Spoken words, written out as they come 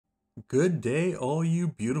Good day, all you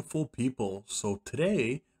beautiful people. So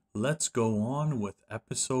today, let's go on with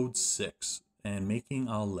episode 6 and making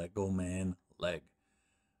a Lego man leg.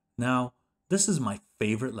 Now, this is my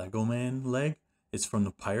favorite Lego man leg. It's from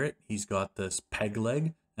the Pirate. He's got this peg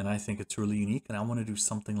leg, and I think it's really unique, and I want to do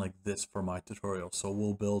something like this for my tutorial. So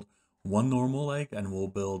we'll build one normal leg, and we'll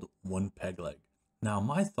build one peg leg. Now,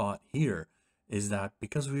 my thought here is that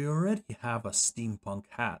because we already have a steampunk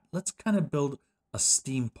hat, let's kind of build a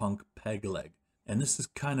steampunk peg leg. And this is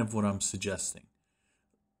kind of what I'm suggesting.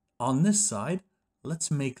 On this side,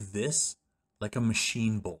 let's make this like a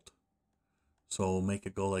machine bolt. So make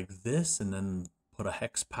it go like this and then put a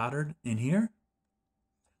hex pattern in here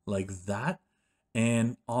like that.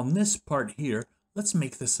 And on this part here, let's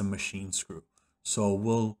make this a machine screw. So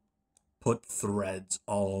we'll put threads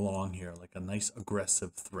all along here, like a nice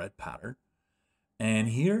aggressive thread pattern. And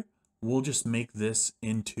here, we'll just make this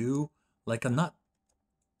into like a nut,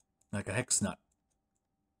 like a hex nut,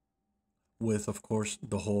 with, of course,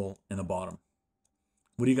 the hole in the bottom.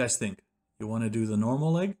 What do you guys think? You want to do the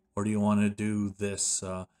normal leg, or do you want to do this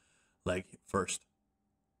leg first?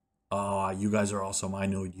 You guys are awesome. I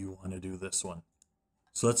know you want to do this one.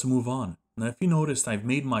 So let's move on. Now, if you noticed, I've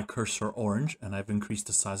made my cursor orange, and I've increased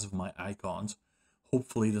the size of my icons.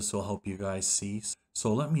 Hopefully, this will help you guys see.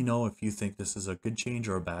 So let me know if you think this is a good change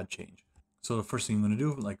or a bad change. So the first thing I'm going to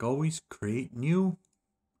do, like always, create new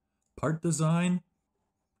part design.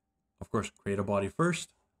 Of course, create a body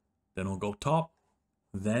first, then we'll go top,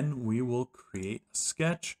 then we will create a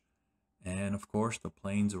sketch, and of course the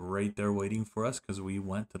plane's right there waiting for us because we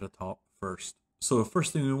went to the top first. So the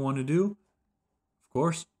first thing we want to do, of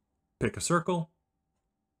course, pick a circle,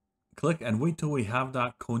 click, and wait till we have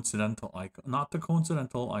that coincidental icon, not the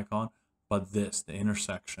coincidental icon, but this, the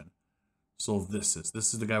intersection. So this is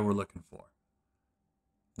the guy we're looking for.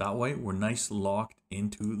 That way we're nice locked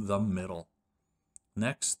into the middle.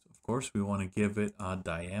 Next, of course, we want to give it a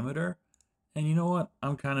diameter. And you know what?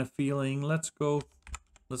 I'm kind of feeling, let's go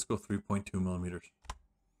 3.2 millimeters.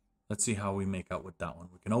 Let's see how we make out with that one.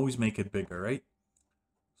 We can always make it bigger, right?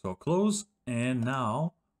 So close. And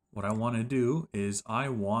now what I want to do is I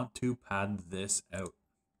want to pad this out.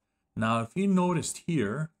 Now, if you noticed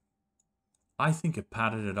here, I think it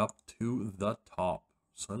padded it up to the top.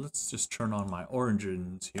 So let's just turn on my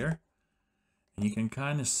origins here. And you can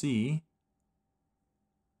kind of see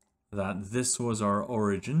that this was our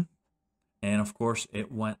origin. And of course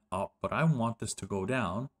it went up, but I want this to go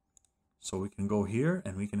down. So we can go here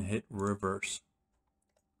and we can hit reverse.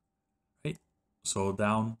 Right? So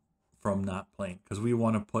down from that plane, because we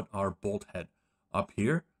want to put our bolt head up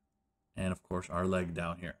here. And of course our leg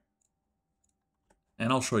down here.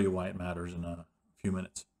 And I'll show you why it matters in a few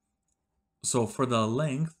minutes. So for the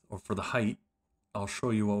length, or for the height, I'll show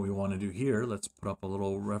you what we want to do here. Let's put up a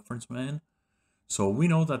little reference man. So we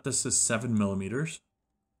know that this is 7 millimeters.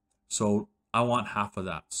 So I want half of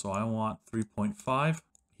that. So I want 3.5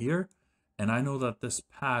 here. And I know that this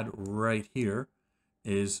pad right here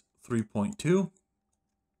is 3.2.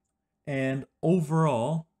 And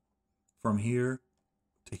overall, from here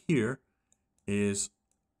to here is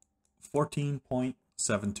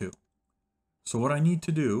 14.72. So what I need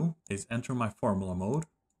to do is enter my formula mode,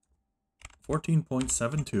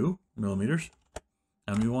 14.72 millimeters,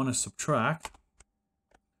 and we want to subtract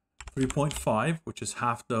 3.5, which is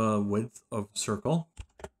half the width of circle,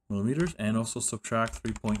 millimeters, and also subtract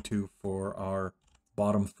 3.2 for our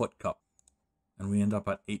bottom foot cup, and we end up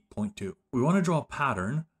at 8.2. We want to draw a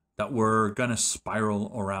pattern that we're going to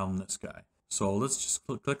spiral around this guy. So let's just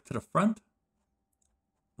click to the front.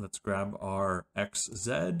 Let's grab our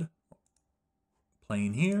XZ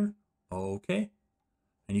plane here. Okay.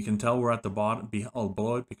 And you can tell we're at the bottom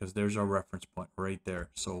below it because there's our reference point right there.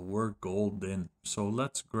 So we're golden. So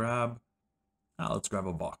let's grab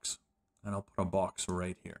a box, and I'll put a box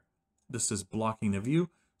right here. This is blocking the view,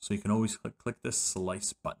 so you can always click this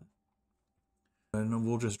slice button. And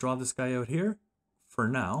we'll just draw this guy out here. For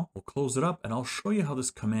now, we'll close it up, and I'll show you how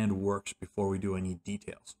this command works before we do any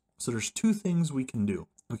details. So there's two things we can do.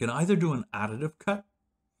 We can either do an additive cut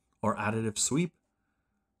or additive sweep.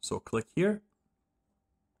 So click here,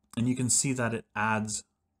 and you can see that it adds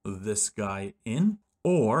this guy in.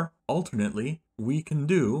 Or alternately, we can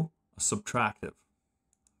do a subtractive.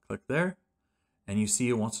 Click there, and you see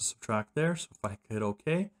it wants to subtract there. So if I hit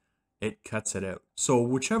OK, it cuts it out. So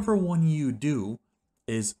whichever one you do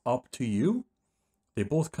is up to you. They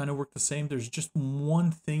both kind of work the same. There's just one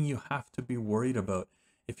thing you have to be worried about.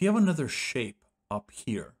 If you have another shape up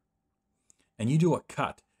here and you do a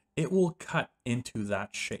cut, it will cut into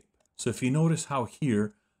that shape. So if you notice how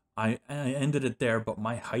here I ended it there, but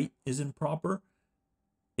my height isn't proper,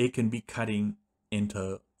 it can be cutting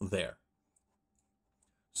into there.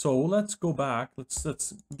 So let's go back.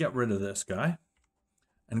 Let's get rid of this guy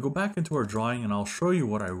and go back into our drawing, and I'll show you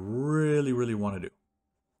what I really want to do.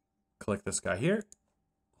 Click this guy here.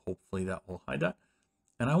 Hopefully that will hide that.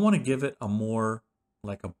 And I want to give it a more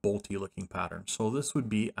like a bolty looking pattern. So this would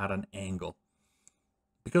be at an angle.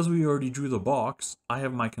 Because we already drew the box, I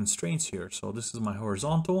have my constraints here. So this is my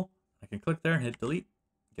horizontal. I can click there and hit delete,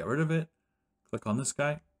 get rid of it. Click on this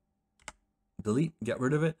guy, delete, get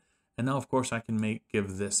rid of it. And now of course I can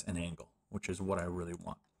give this an angle, which is what I really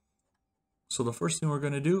want. So the first thing we're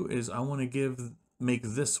going to do is I want to make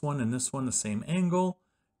this one and this one the same angle.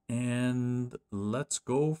 And let's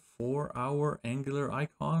go for our angular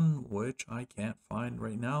icon, which I can't find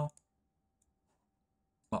right now.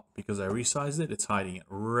 Well, because I resized it, it's hiding it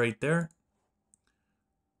right there.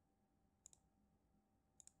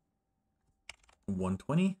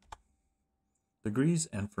 120 degrees,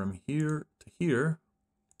 and from here to here,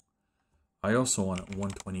 I also want it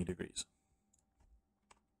 120 degrees.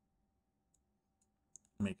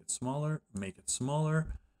 Make it smaller, make it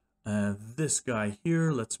smaller. This guy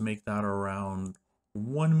here, let's make that around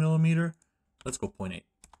 1 millimeter. Let's go 0.8.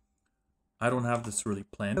 I don't have this really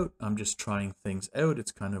planned out. I'm just trying things out.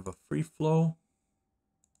 It's kind of a free flow.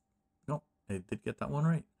 No, I did get that one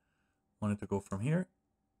right. Wanted to go from here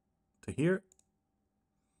to here.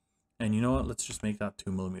 And you know what? Let's just make that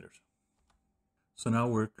 2 millimeters. So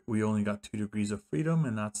now we only got 2 degrees of freedom,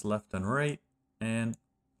 and that's left and right and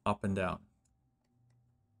up and down.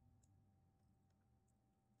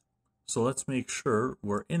 So let's make sure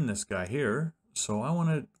we're in this guy here. So I want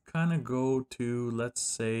to kind of go to, let's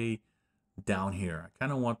say, down here. I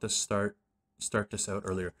kind of want to start this out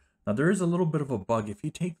earlier. Now there is a little bit of a bug. If you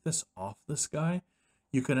take this off this guy,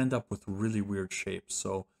 you can end up with really weird shapes.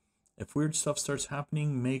 So if weird stuff starts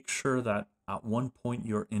happening, make sure that at one point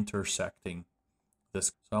you're intersecting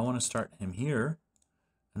this. So I want to start him here.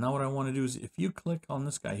 And now what I want to do is if you click on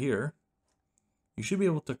this guy here, you should be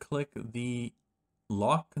able to click the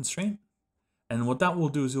lock constraint. And what that will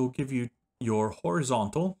do is it will give you your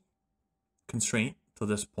horizontal constraint to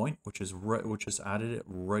this point, which is added it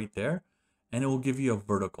right there, and it will give you a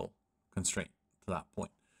vertical constraint to that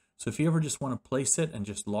point. So if you ever just want to place it and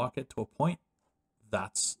just lock it to a point,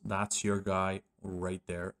 that's your guy right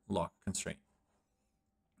there, lock constraint.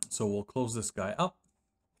 So we'll close this guy up,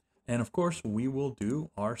 and of course we will do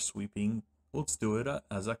our sweeping. Let's do it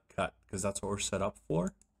as a cut because that's what we're set up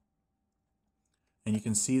for. And you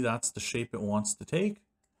can see that's the shape it wants to take.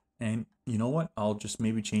 And you know what? I'll just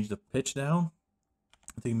maybe change the pitch down.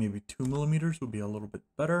 I think maybe 2 millimeters would be a little bit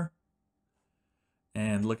better.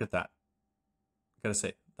 And look at that. Gotta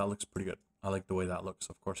say, that looks pretty good. I like the way that looks.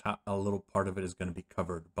 Of course, a little part of it is going to be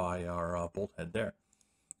covered by our bolt head there.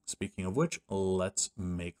 Speaking of which, let's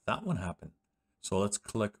make that one happen. So let's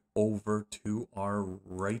click over to our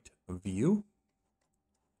right view.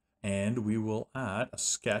 And we will add a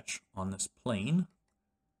sketch on this plane,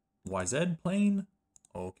 YZ plane.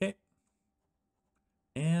 Okay.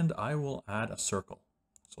 And I will add a circle.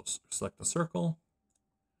 So select the circle,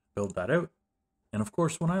 build that out. And of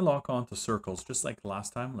course, when I lock onto circles, just like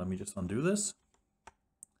last time, let me just undo this.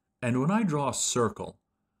 And when I draw a circle,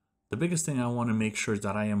 the biggest thing I want to make sure is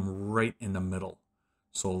that I am right in the middle.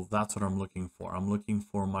 So that's what I'm looking for. I'm looking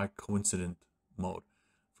for my coincident mode.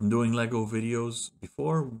 From doing Lego videos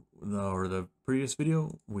before, or the previous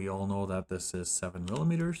video, we all know that this is 7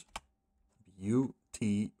 millimeters.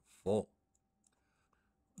 Beautiful.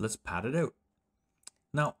 Let's pad it out.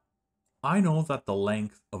 Now, I know that the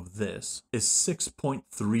length of this is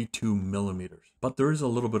 6.32 millimeters, but there is a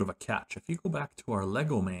little bit of a catch. If you go back to our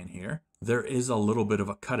Lego man here, there is a little bit of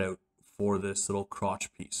a cutout for this little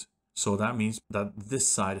crotch piece. So that means that this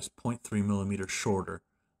side is 0.3 millimeters shorter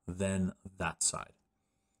than that side.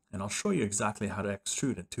 And I'll show you exactly how to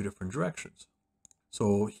extrude in 2 different directions.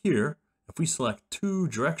 So here, if we select 2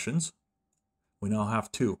 directions, we now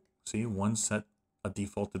have 2. See, one set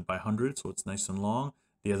defaulted by 100, so it's nice and long.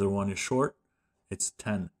 The other one is short, it's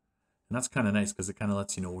 10. And that's kind of nice because it kind of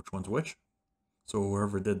lets you know which one's which. So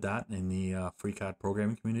whoever did that in the FreeCAD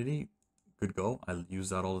programming community, good go. I use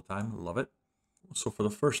that all the time, love it. So for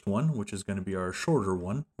the first one, which is going to be our shorter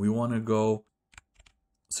one, we want to go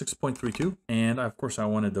 6.32, and of course I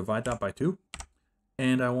want to divide that by 2,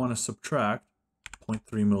 and I want to subtract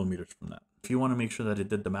 0.3 millimeters from that. If you want to make sure that it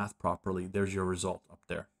did the math properly, there's your result up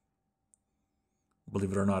there.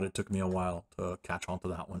 Believe it or not, it took me a while to catch on to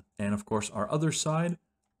that one. And of course our other side,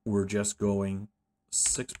 we're just going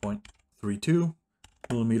 6.32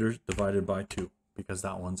 millimeters divided by 2 because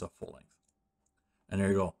that one's a full length. And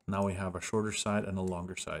there you go. Now we have a shorter side and a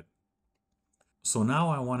longer side. So now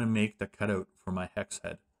I want to make the cutout for my hex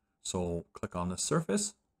head. So click on the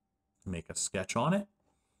surface, make a sketch on it.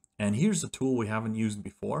 And here's a tool we haven't used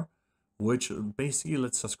before, which basically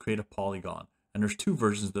lets us create a polygon. And there's two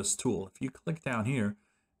versions of this tool. If you click down here,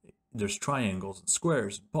 there's triangles and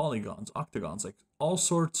squares, and polygons, octagons, like all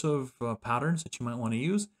sorts of patterns that you might want to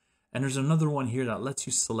use. And there's another one here that lets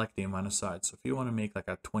you select the amount of sides. So if you want to make like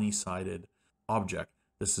a 20-sided object,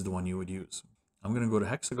 this is the one you would use. I'm going to go to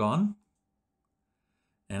hexagon.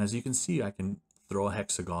 And as you can see, I can throw a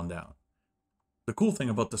hexagon down. The cool thing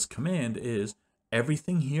about this command is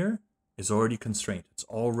everything here is already constrained. It's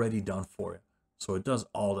already done for you. So it does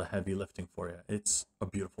all the heavy lifting for you. It's a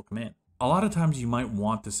beautiful command. A lot of times you might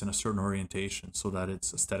want this in a certain orientation so that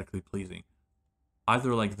it's aesthetically pleasing.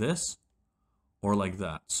 Either like this or like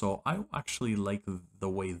that. So I actually like the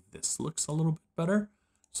way this looks a little bit better.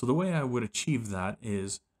 So the way I would achieve that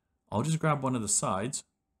is I'll just grab one of the sides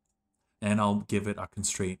and I'll give it a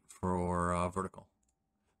constraint for vertical.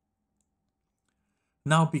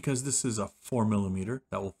 Now, because this is a 4mm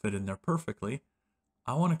that will fit in there perfectly,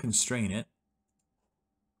 I want to constrain it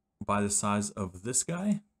by the size of this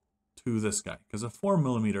guy to this guy, because a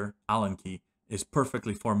 4mm Allen key is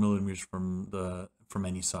perfectly 4mm from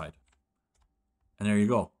any side. And there you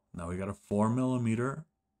go. Now we got a 4mm.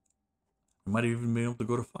 We might even be able to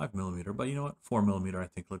go to 5mm, but you know what? 4mm I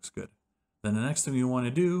think looks good. Then the next thing we want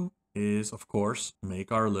to do is, of course,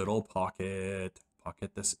 make our little pocket.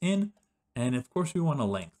 Pocket this in. And of course we want a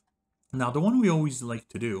length. Now the one we always like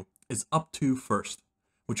to do is up to first,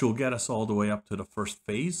 which will get us all the way up to the first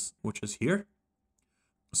phase, which is here.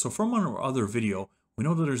 So from our other video, we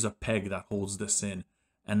know that there's a peg that holds this in,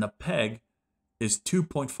 and the peg is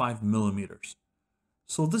 2.5mm.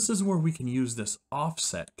 So this is where we can use this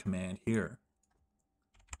offset command here.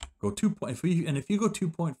 If you go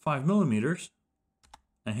 2.5mm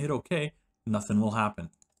and hit OK, nothing will happen.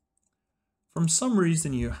 From some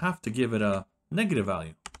reason, you have to give it a negative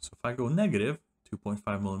value. So if I go negative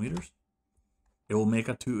 2.5mm, it will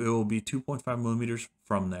be 2.5mm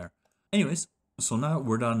from there. Anyways, so now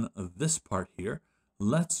we're done this part here.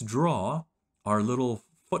 Let's draw our little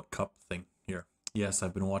foot cup thing here. Yes,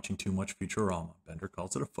 I've been watching too much Futurama. Bender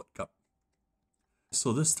calls it a foot cup.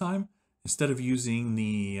 So this time, instead of using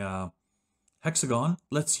the hexagon,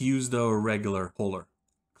 let's use the regular polar.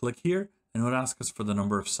 Click here, and it would ask us for the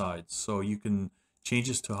number of sides. So you can change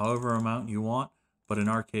this to however amount you want, but in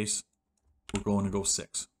our case, we're going to go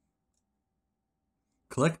 6.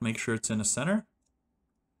 Click, make sure it's in the center,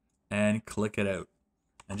 and click it out.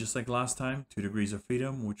 And just like last time, 2 degrees of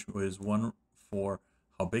freedom, which was one for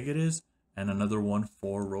how big it is, and another one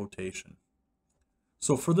for rotation.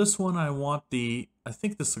 So for this one, I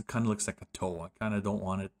think this kind of looks like a toe. I kind of don't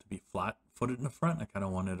want it to be flat-footed in the front. I kind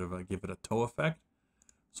of wanted to give it a toe effect.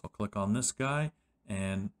 So I'll click on this guy,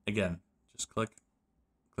 and again, just click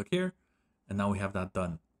here, and now we have that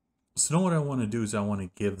done. So now what I want to do is I want to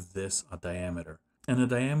give this a diameter. And the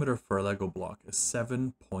diameter for a Lego block is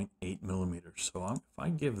 7.8mm. So if I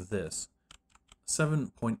give this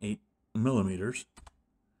 7.8mm,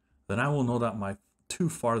 then I will know that my 2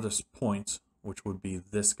 farthest points, which would be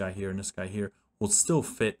this guy here and this guy here, will still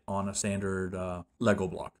fit on a standard Lego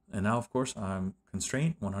block. And now, of course, I'm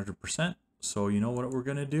constrained 100%. So you know what we're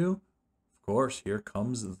going to do? Of course, here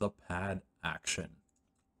comes the pad action.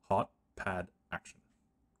 Hot pad action.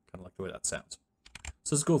 Kind of like the way that sounds.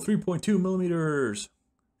 So let's go 3.2mm,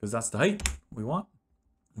 because that's the height we want.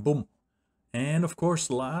 Boom. And of course,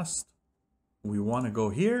 last, we want to go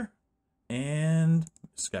here and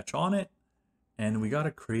sketch on it. And we got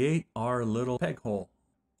to create our little peg hole.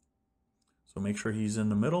 So make sure he's in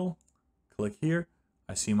the middle. Click here.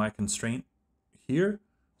 I see my constraint here.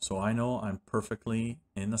 So I know I'm perfectly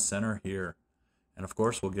in the center here. And of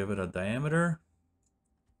course, we'll give it a diameter.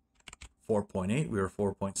 4.8, we were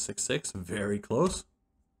 4.66, very close.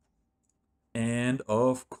 And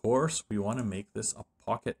of course, we want to make this a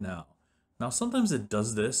pocket now. Now, sometimes it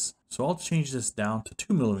does this. So I'll change this down to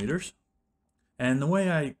 2mm. And the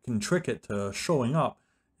way I can trick it to showing up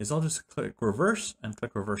is I'll just click reverse and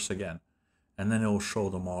click reverse again. And then it will show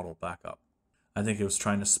the model back up. I think it was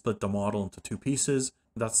trying to split the model into 2 pieces.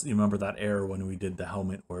 You remember that error when we did the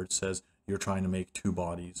helmet where it says you're trying to make 2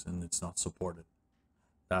 bodies and it's not supported.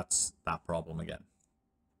 That's that problem again.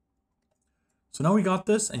 So now we got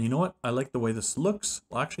this, and you know what? I like the way this looks.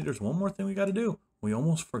 Well, actually, there's one more thing we got to do. We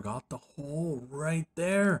almost forgot the hole right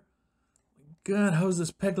there. God, how is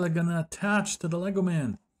this peg leg gonna attach to the Lego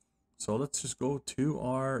man? So let's just go to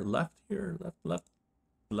our left here,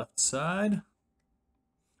 left side.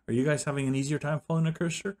 Are you guys having an easier time following the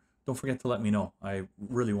cursor? Don't forget to let me know. I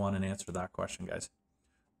really want an answer to that question, guys.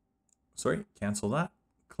 sorry, cancel that.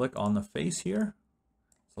 Click on the face here.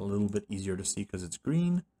 It's a little bit easier to see because it's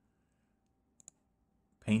green.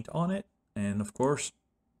 Paint on it. And of course,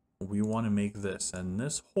 we want to make this. And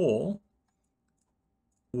this hole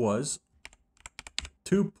was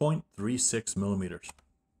 2.36 millimeters.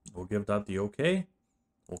 We'll give that the OK.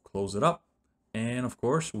 We'll close it up. And of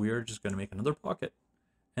course, we are just going to make another pocket.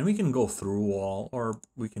 And we can go through all, or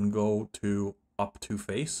we can go to up to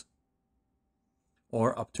face,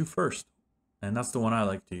 or up to first. And that's the one I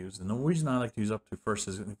like to use. And the reason I like to use up to first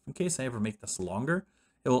is in case I ever make this longer,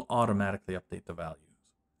 it will automatically update the values.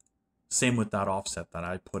 Same with that offset that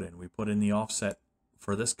I put in. We put in the offset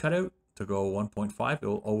for this cutout to go 1.5. It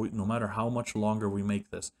will always, no matter how much longer we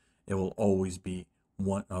make this, it will always be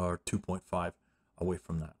 1 or 2.5 away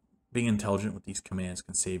from that. Being intelligent with these commands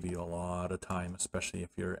can save you a lot of time, especially if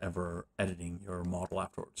you're ever editing your model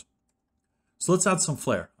afterwards. So let's add some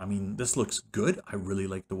flair. I mean, this looks good. I really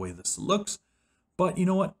like the way this looks. But you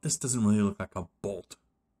know what? This doesn't really look like a bolt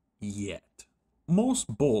yet.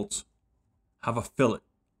 Most bolts have a fillet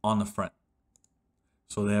on the front.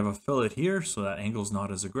 So they have a fillet here, so that angle's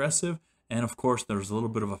not as aggressive. And of course, there's a little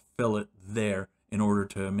bit of a fillet there in order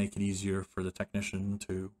to make it easier for the technician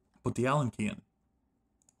to put the Allen key in.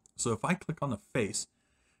 So if I click on the face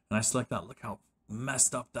and I select that, look how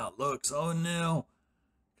messed up that looks. Oh no,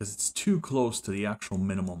 because it's too close to the actual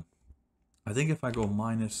minimum. I think if I go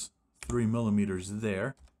 -3 millimeters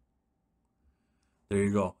there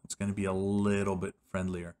you go. It's going to be a little bit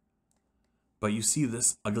friendlier. But you see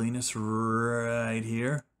this ugliness right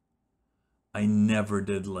here? I never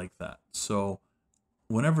did like that. So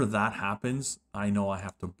whenever that happens, I know I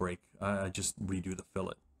have to break. I just redo the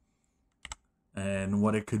fillet. And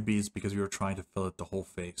what it could be is because we were trying to fillet the whole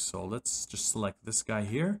face. So let's just select this guy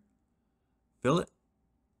here, fillet.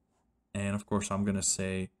 And of course, I'm going to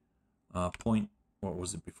say point, what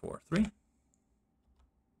was it before? 3.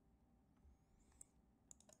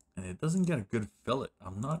 And it doesn't get a good fillet.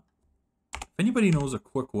 If anybody knows a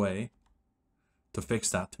quick way to fix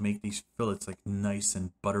that, to make these fillets like nice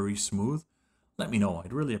and buttery smooth, let me know.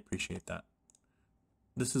 I'd really appreciate that.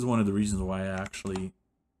 This is one of the reasons why I actually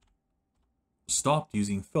stopped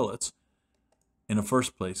using fillets in the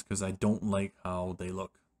first place, because I don't like how they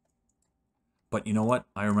look. But you know what?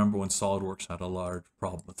 I remember when SolidWorks had a large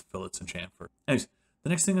problem with fillets and chamfer. Anyways, the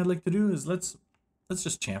next thing I'd like to do is let's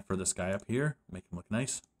just chamfer this guy up here, make him look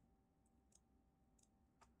nice.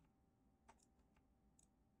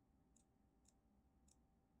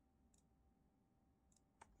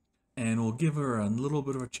 And we'll give her a little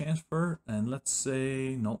bit of a chamfer, and let's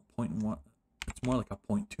say, no, 0.1. It's more like a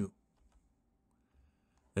 0.2.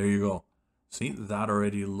 There you go. See, that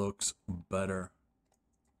already looks better.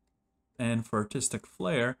 And for artistic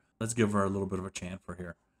flair, let's give her a little bit of a chamfer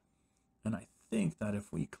here. And I think that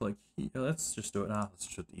if we click here, let's just do it now. Let's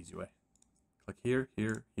do it the easy way. Click here,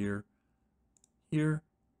 here, here, here,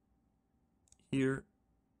 here,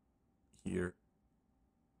 here,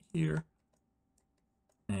 here.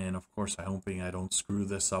 And of course, I'm hoping I don't screw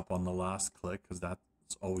this up on the last click, because that's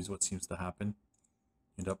always what seems to happen.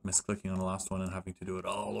 End up misclicking on the last one and having to do it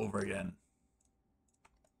all over again.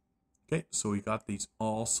 Okay, so we got these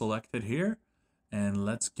all selected here, and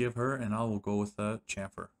let's give her, and I will go with the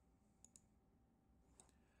chamfer.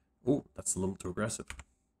 Oh, that's a little too aggressive.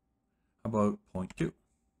 How about 0.2? You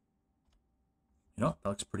know, that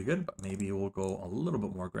looks pretty good, but maybe we'll go a little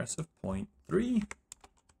bit more aggressive. 0.3.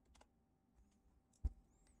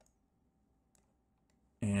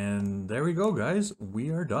 And there we go, guys.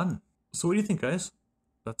 We are done. So what do you think, guys?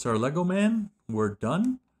 That's our Lego man. We're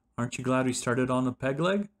done. Aren't you glad we started on the peg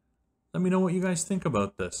leg? Let me know what you guys think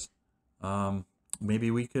about this. Maybe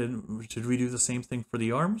should we do the same thing for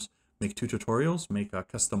the arms? Make 2 tutorials, make a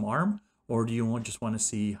custom arm, or do you just want to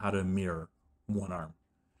see how to mirror one arm?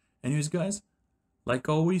 Anyways, guys, like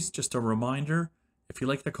always, just a reminder, if you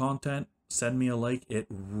like the content, send me a like. It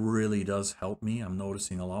really does help me. I'm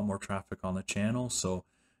noticing a lot more traffic on the channel, so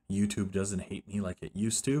YouTube doesn't hate me like it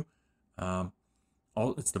used to.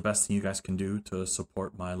 It's the best thing you guys can do to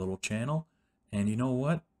support my little channel. And you know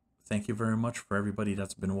what? Thank you very much for everybody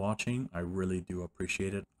that's been watching. I really do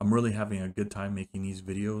appreciate it. I'm really having a good time making these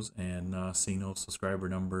videos, and seeing those subscriber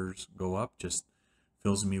numbers go up just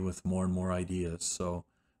fills me with more and more ideas. So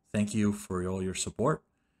thank you for all your support.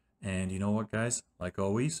 And you know what, guys? Like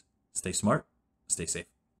always, stay smart, stay safe.